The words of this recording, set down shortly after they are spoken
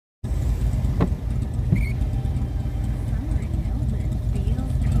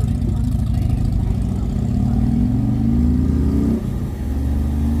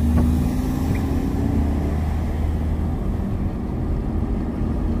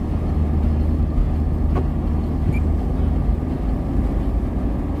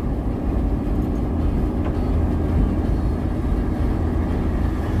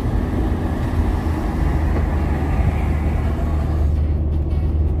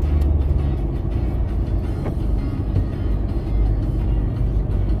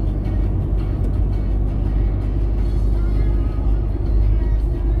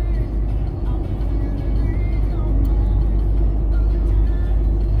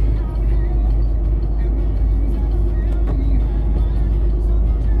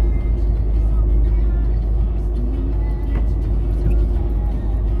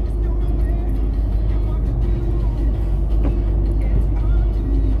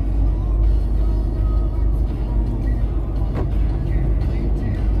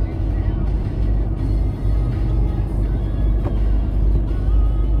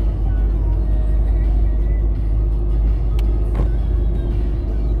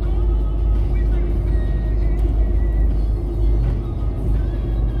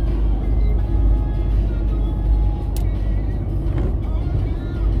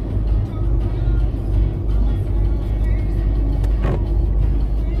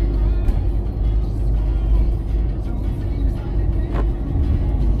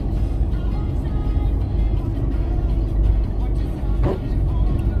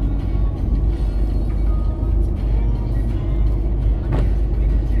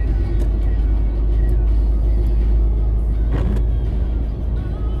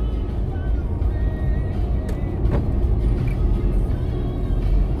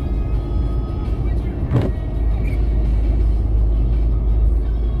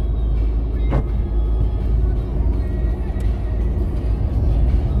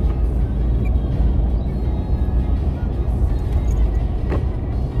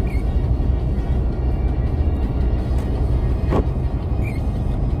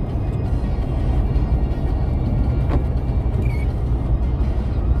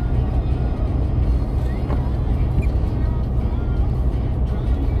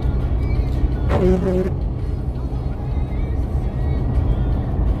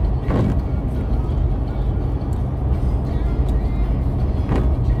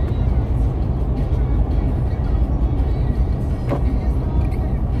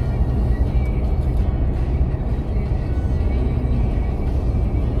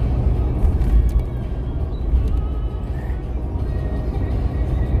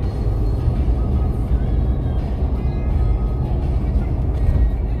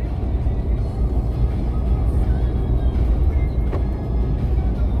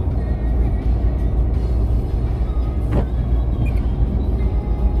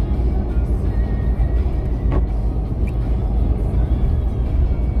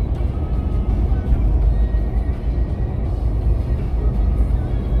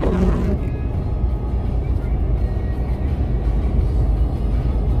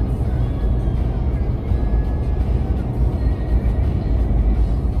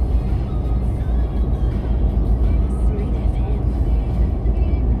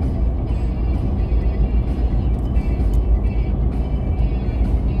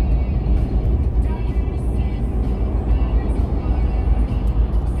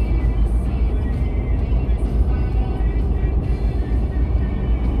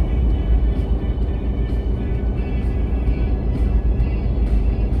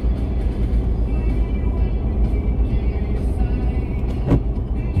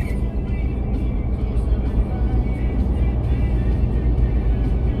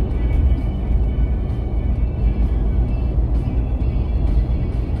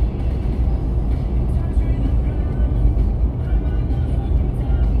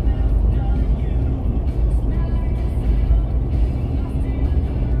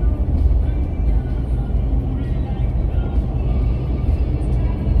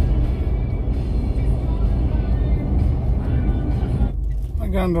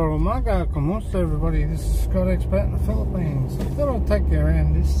Gandor Umaga, Kamusta everybody, this is Scott Expat in the Philippines. I thought I'd take you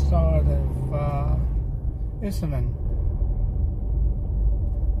around this side of Essendon.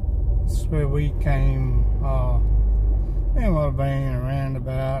 This is where we came, we might have been around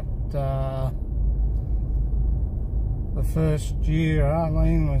about the first year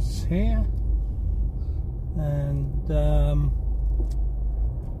Arlene was here, and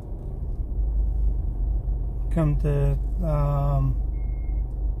come to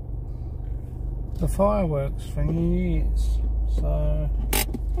the fireworks for New Year's. So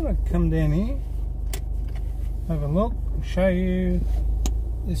I'm going to come down here, have a look, and show you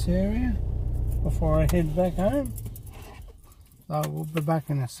this area before I head back home. So we'll be back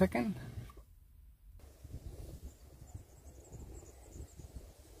in a second.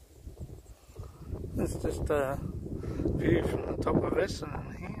 That's just a view from the top of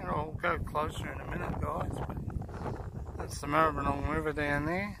Essendon here. I'll go closer in a minute, guys. But that's the Melbourne River down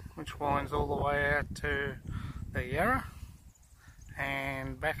there, which winds all the way out to the Yarra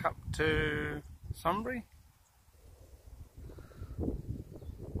and back up to Sunbury.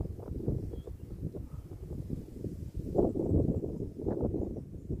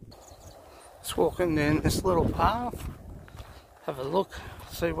 Just walking down this little path, have a look,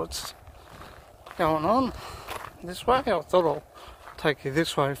 see what's going on this way. I thought I'll take you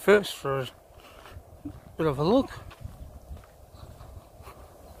this way first for a bit of a look.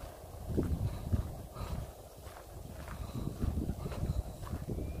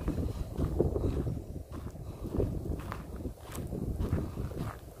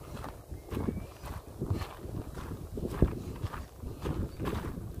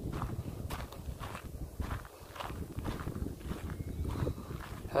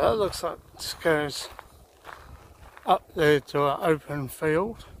 That looks like this goes up there to an open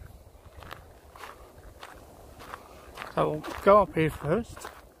field. So we'll go up here first,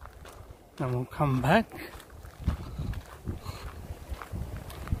 then we'll come back.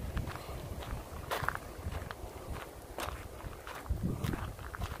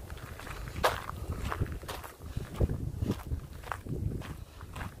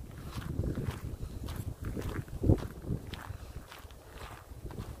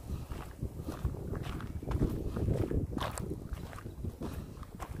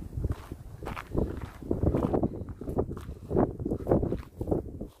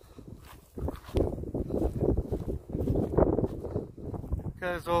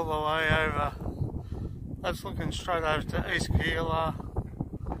 Goes all the way over. That's looking straight over to East Keilor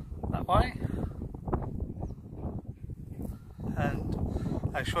that way,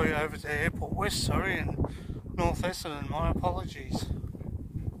 and actually over to Airport West, sorry, and North Essendon, my apologies.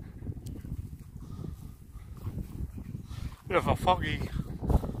 Bit of a foggy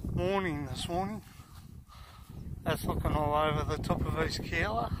morning this morning. That's looking all over the top of East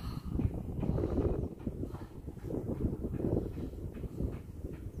Keilor.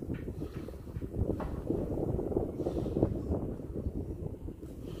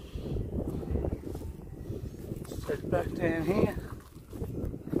 Back down here.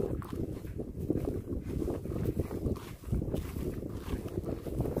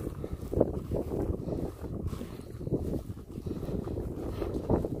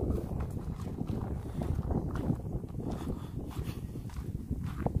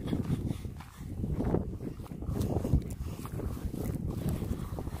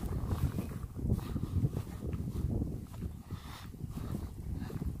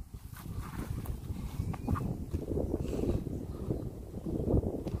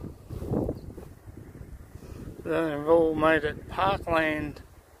 They've all made it parkland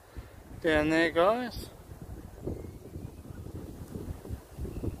down there, guys.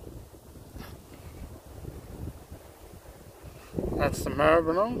 That's the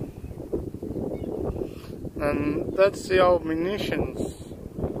Melbourne, and that's the old munitions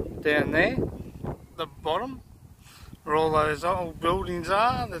down there, the bottom, where all those old buildings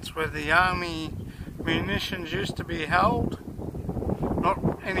are. That's where the army munitions used to be held.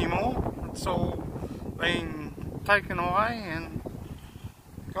 Not anymore. It's all been taken away and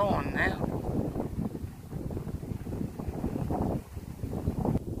gone now.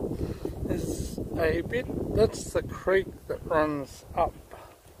 There's a bit, that's the creek that runs up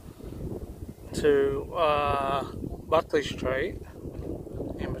to Buckley Street,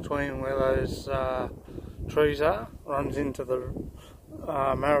 in between where those trees are, runs into the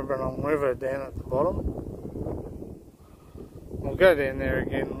Melbourne River down at the bottom. We'll go down there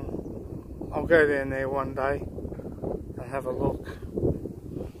again. I'll go down there one day and have a look.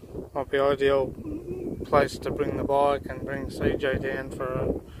 Might be ideal place to bring the bike and bring CJ down for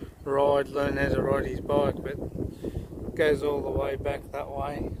a ride, learn how to ride his bike, but goes all the way back that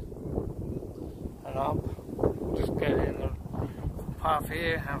way and up. We'll just go down the path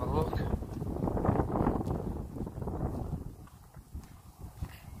here, have a look.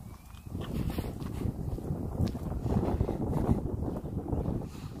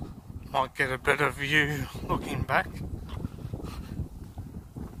 Might get a better view looking back.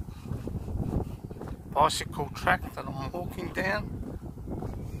 Bicycle track that I'm walking down.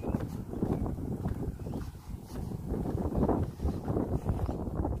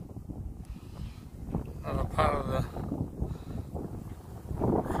 Another part of the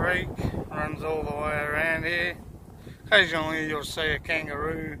creek runs all the way around here. Occasionally you'll see a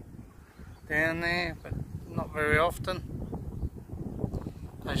kangaroo down there, but not very often.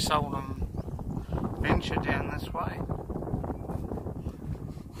 They seldom venture down this way.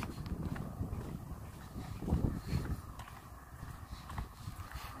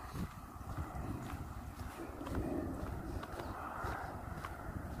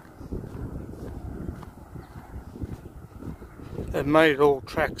 They've made all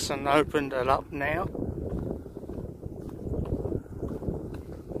tracks and opened it up now.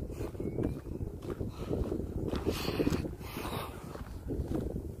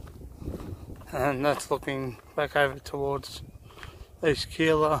 And that's looking back over towards East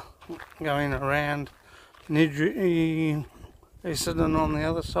Keilor, going around Nidri, Essendon on the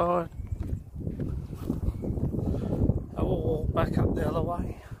other side. I will walk back up the other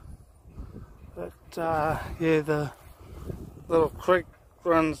way. But yeah, the little creek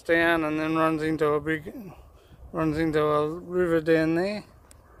runs down and then runs into a river down there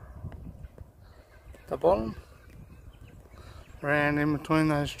at the bottom, around in between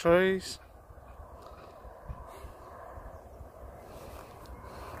those trees.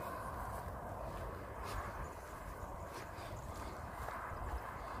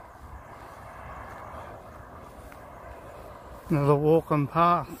 Another walking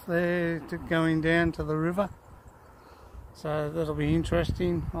path there going down to the river, so that'll be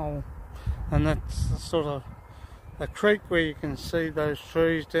interesting. And that's sort of the creek where you can see those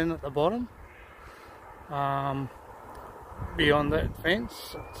trees down at the bottom. Beyond that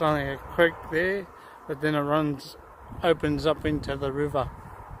fence, it's only a creek there, but then it opens up into the river.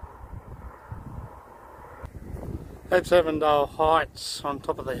 That's Avondale Heights on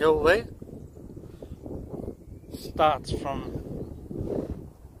top of the hill there. Starts from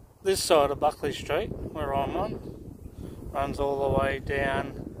this side of Buckley Street, where I'm on, runs all the way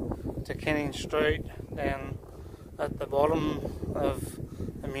down to Canning Street, down at the bottom of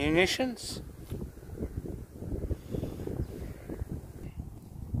the Munitions.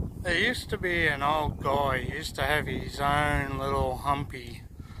 There used to be an old guy who used to have his own little humpy.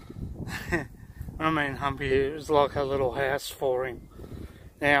 When I mean humpy, it was like a little house for him.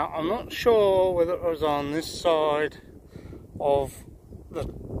 Now, I'm not sure whether it was on this side of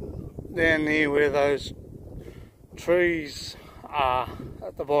down there where those trees are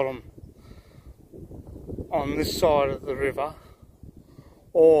at the bottom, on this side of the river,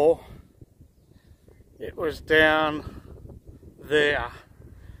 or it was down there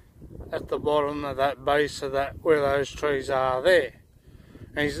at the bottom of that base of that, where those trees are there.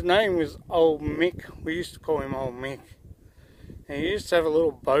 And his name was Old Mick. We used to call him Old Mick. And he used to have a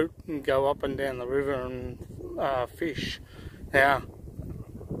little boat and go up and down the river and fish. Now,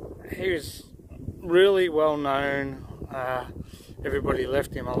 he was really well known. Everybody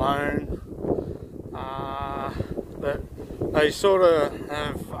left him alone. But they sort of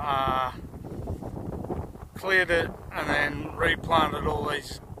have cleared it and then replanted all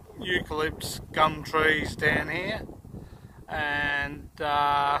these eucalyptus gum trees down here. And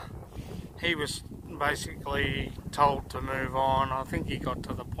he was basically told to move on. I think he got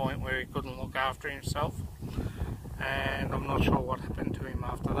to the point where he couldn't look after himself, and I'm not sure what happened to him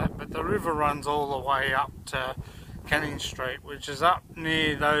after that. But the river runs all the way up to Canning Street, which is up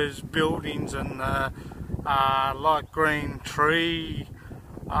near those buildings and the light green tree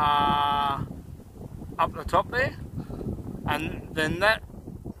up the top there. And then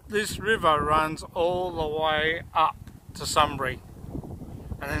this river runs all the way up to Sunbury,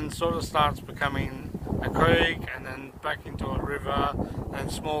 and then sort of starts becoming a creek, and then back into a river, and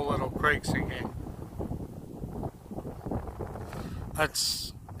small little creeks again.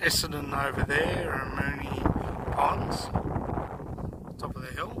 That's Essendon over there, and Mooney Ponds, top of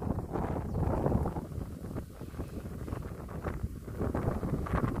the hill.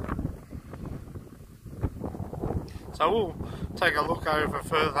 So we'll take a look over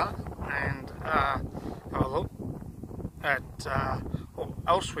further and have a look at what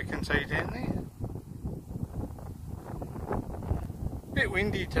else we can see down there. Bit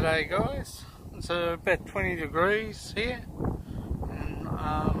windy today, guys. It's about 20 degrees here in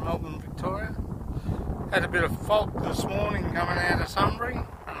Melbourne, Victoria. Had a bit of fog this morning coming out of Sunbury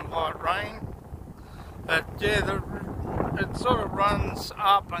and light rain. But yeah, it sort of runs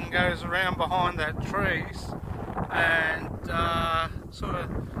up and goes around behind that trees and sort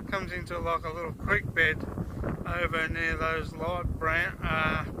of comes into like a little creek bed over near those light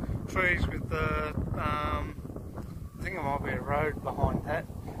brown trees with the I think it might be a road behind that,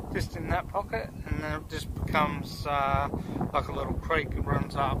 just in that pocket, and then it just becomes like a little creek that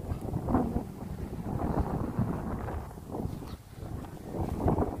runs up.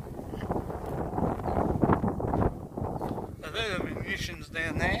 So there are the munitions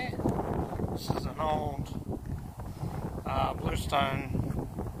down there. This is an old bluestone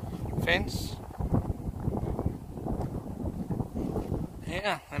fence.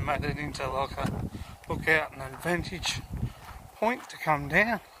 Yeah, they made it into like a lookout and advantage point to come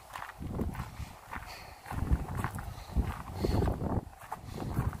down.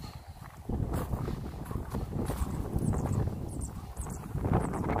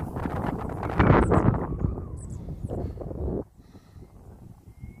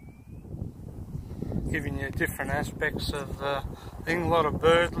 Giving you different aspects of the thing, a lot of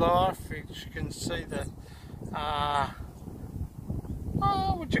bird life. You can see the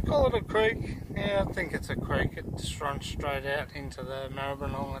would you call it a creek? Yeah, I think it's a creek. It just runs straight out into the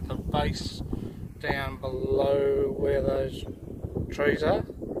Melbourne at the base, down below where those trees are.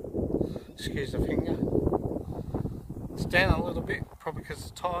 Excuse the finger. It's down a little bit, probably because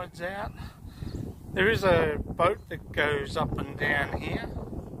the tide's out. There is a boat that goes up and down here.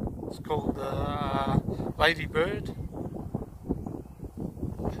 It's called the Ladybird.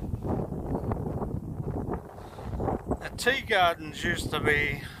 The tea gardens used to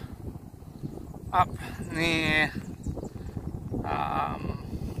be up near,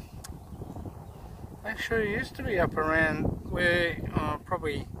 actually it used to be up around where,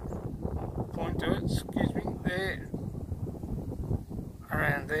 probably point to it, excuse me, there,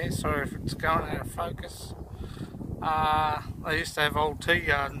 around there, sorry if it's going out of focus. They used to have old tea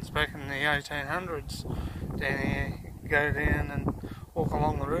gardens back in the 1800s down here. You could go down and walk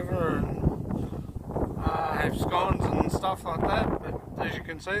along the river and have scones and stuff like that, but as you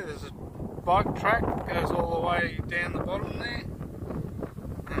can see there's a bike track that goes all the way down the bottom there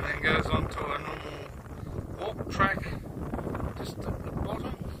and then goes onto a normal walk track just at the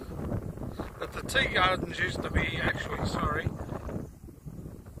bottom. But the tea gardens used to be actually, sorry,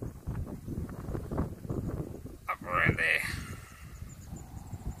 up around there.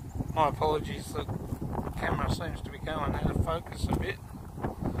 My apologies, the camera seems to be going out of focus a bit.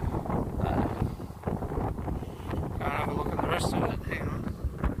 Go and have a look at the rest of it, hang on.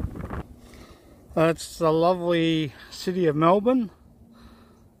 It's the lovely city of Melbourne,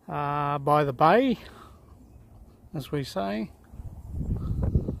 by the bay, as we say.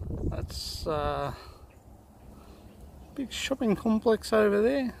 That's a big shopping complex over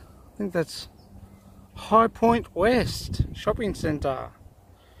there. I think that's High Point West Shopping Centre,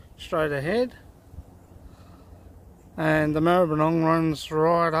 straight ahead. And the Melbourne runs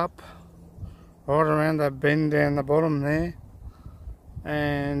right up, right around that bend down the bottom there,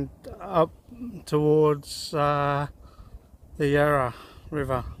 and up towards the Yarra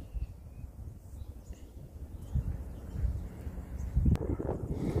River.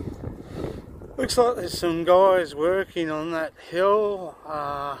 Looks like there's some guys working on that hill,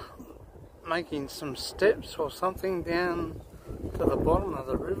 making some steps or something down to the bottom of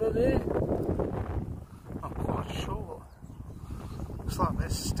the river there. Not quite sure. Looks like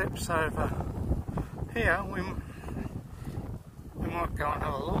there's steps over here. We might go and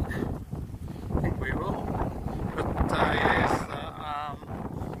have a look. I think we will. But yes, the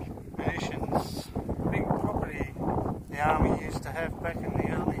munitions, big property the army used to have back in the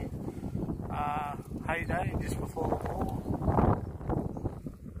early heyday, just before the war.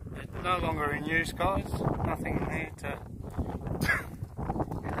 It's no longer in use, guys. Nothing there to,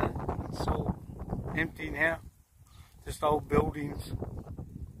 you know, it's all empty now. Just old buildings.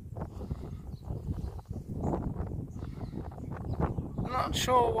 I'm not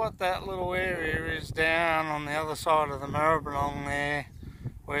sure what that little area is down on the other side of the Melbourne there,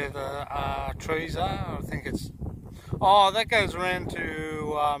 where the trees are. I think it's, oh, that goes around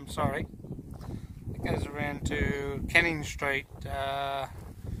to, sorry, it goes around to Canning Street,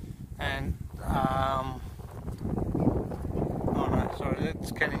 and, oh no, sorry,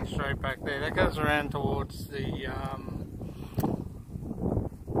 that's Canning Street back there. That goes around towards the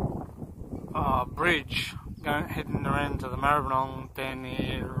bridge, heading around to the Melbourne down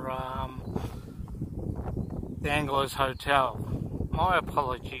near the Anglos Hotel. My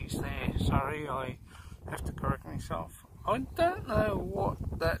apologies there, sorry, I have to correct myself. I don't know what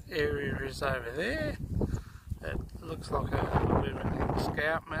that area is over there. It looks like a bit of an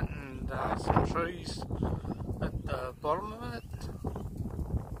escarpment and some trees at the bottom of it.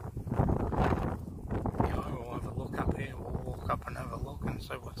 We'll have a look up here, we'll walk up and have a look and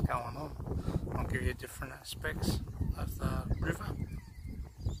see what's going on. I'll give you different aspects of the river.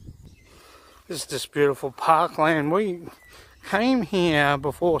 This is this beautiful parkland. We came here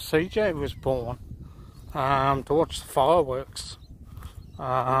before CJ was born to watch the fireworks.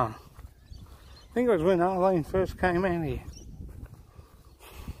 I think it was when Arlene first came out here.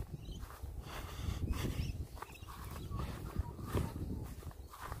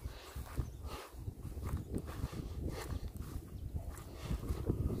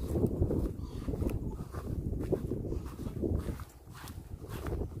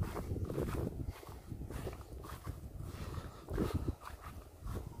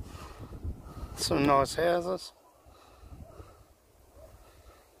 Some nice houses.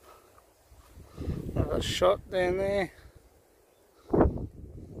 Another shot down there.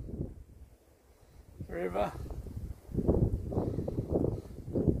 River.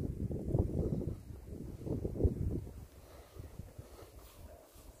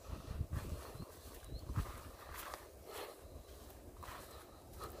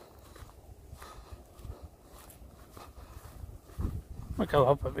 We'll go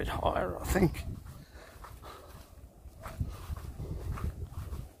up a bit higher, I think.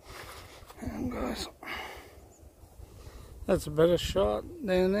 And guys, that's a better shot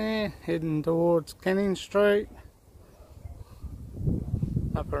down there, heading towards Canning Street.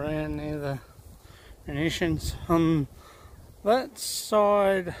 Up around near the munitions. On that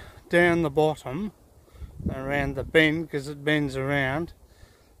side down the bottom, around the bend, because it bends around,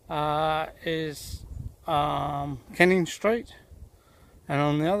 is Canning Street. And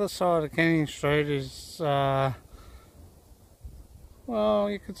on the other side of Canning Street is, well,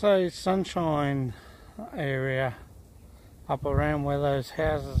 you could say Sunshine area, up around where those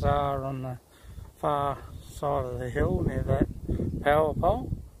houses are on the far side of the hill near that power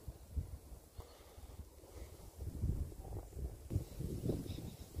pole.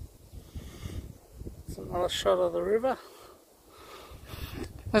 It's another shot of the river.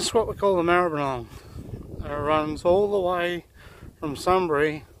 That's what we call the Melbourne. It runs all the way from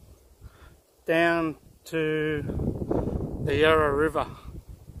Sunbury down to the Yarra River.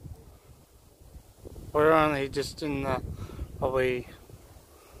 We're only just in the, probably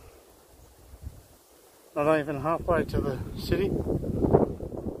not even halfway to the city,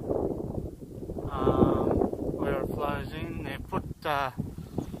 where it flows in. They put,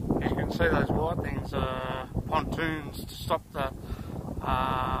 you can see those white things, pontoons to stop the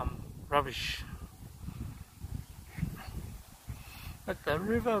rubbish. At the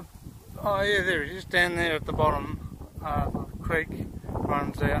river, oh yeah, there it is, down there at the bottom. The creek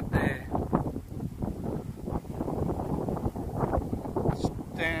runs out there.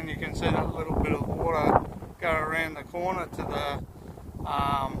 Down, you can see that little bit of water go around the corner to the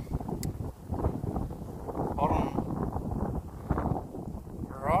bottom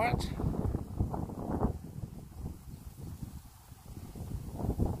right.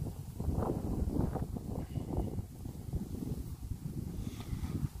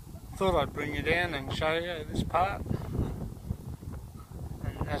 Thought I'd bring you down and show you this part.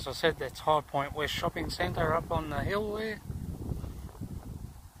 And as I said, that's High Point West Shopping Centre up on the hill there.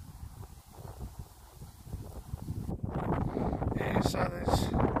 Yeah, so there's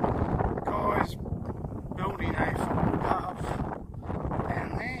guys building a footpath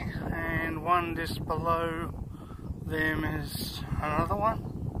down there, and one just below them is another one.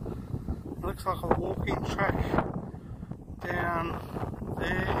 It looks like a walking track down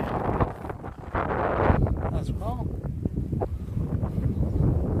there as well.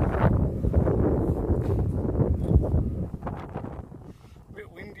 A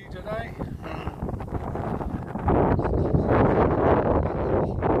bit windy today.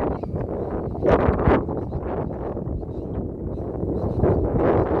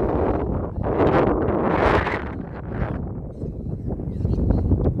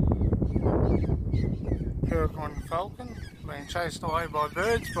 Falcon being chased away by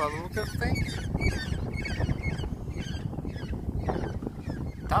birds by the look of things.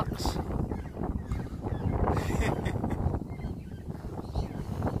 Ducks.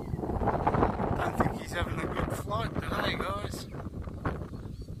 Don't think he's having a good flight today, guys.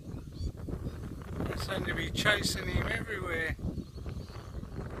 They seem to be chasing him everywhere.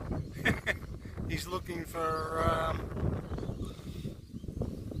 He's looking for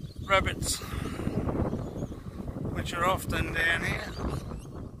rabbits. which are often down here.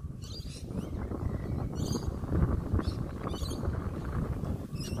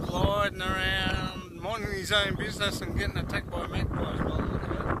 Just gliding around, minding his own business and getting attacked by magpies by the look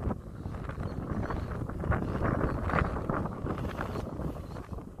of it.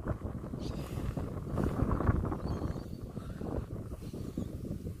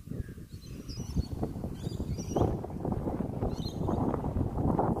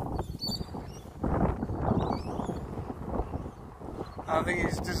 I think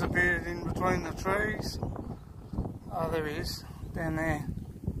he's disappeared in between the trees. Oh, there he is, down there.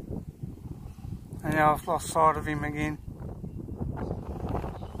 And now I've lost sight of him again.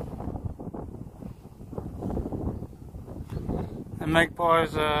 And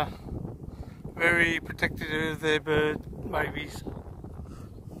magpies are very protective of their bird babies.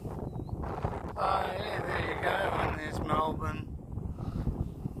 Oh yeah, there you go, and there's Melbourne.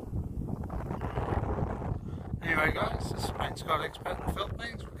 Anyway guys, this has been Scott Expat in the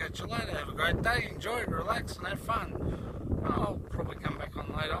Philippines. We'll catch you later. Have a great day, enjoy, relax and have fun. I'll probably come back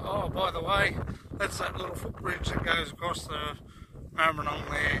on later. Oh, by the way, that's that little footbridge that goes across the Melbourne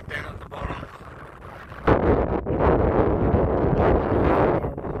there down at the bottom.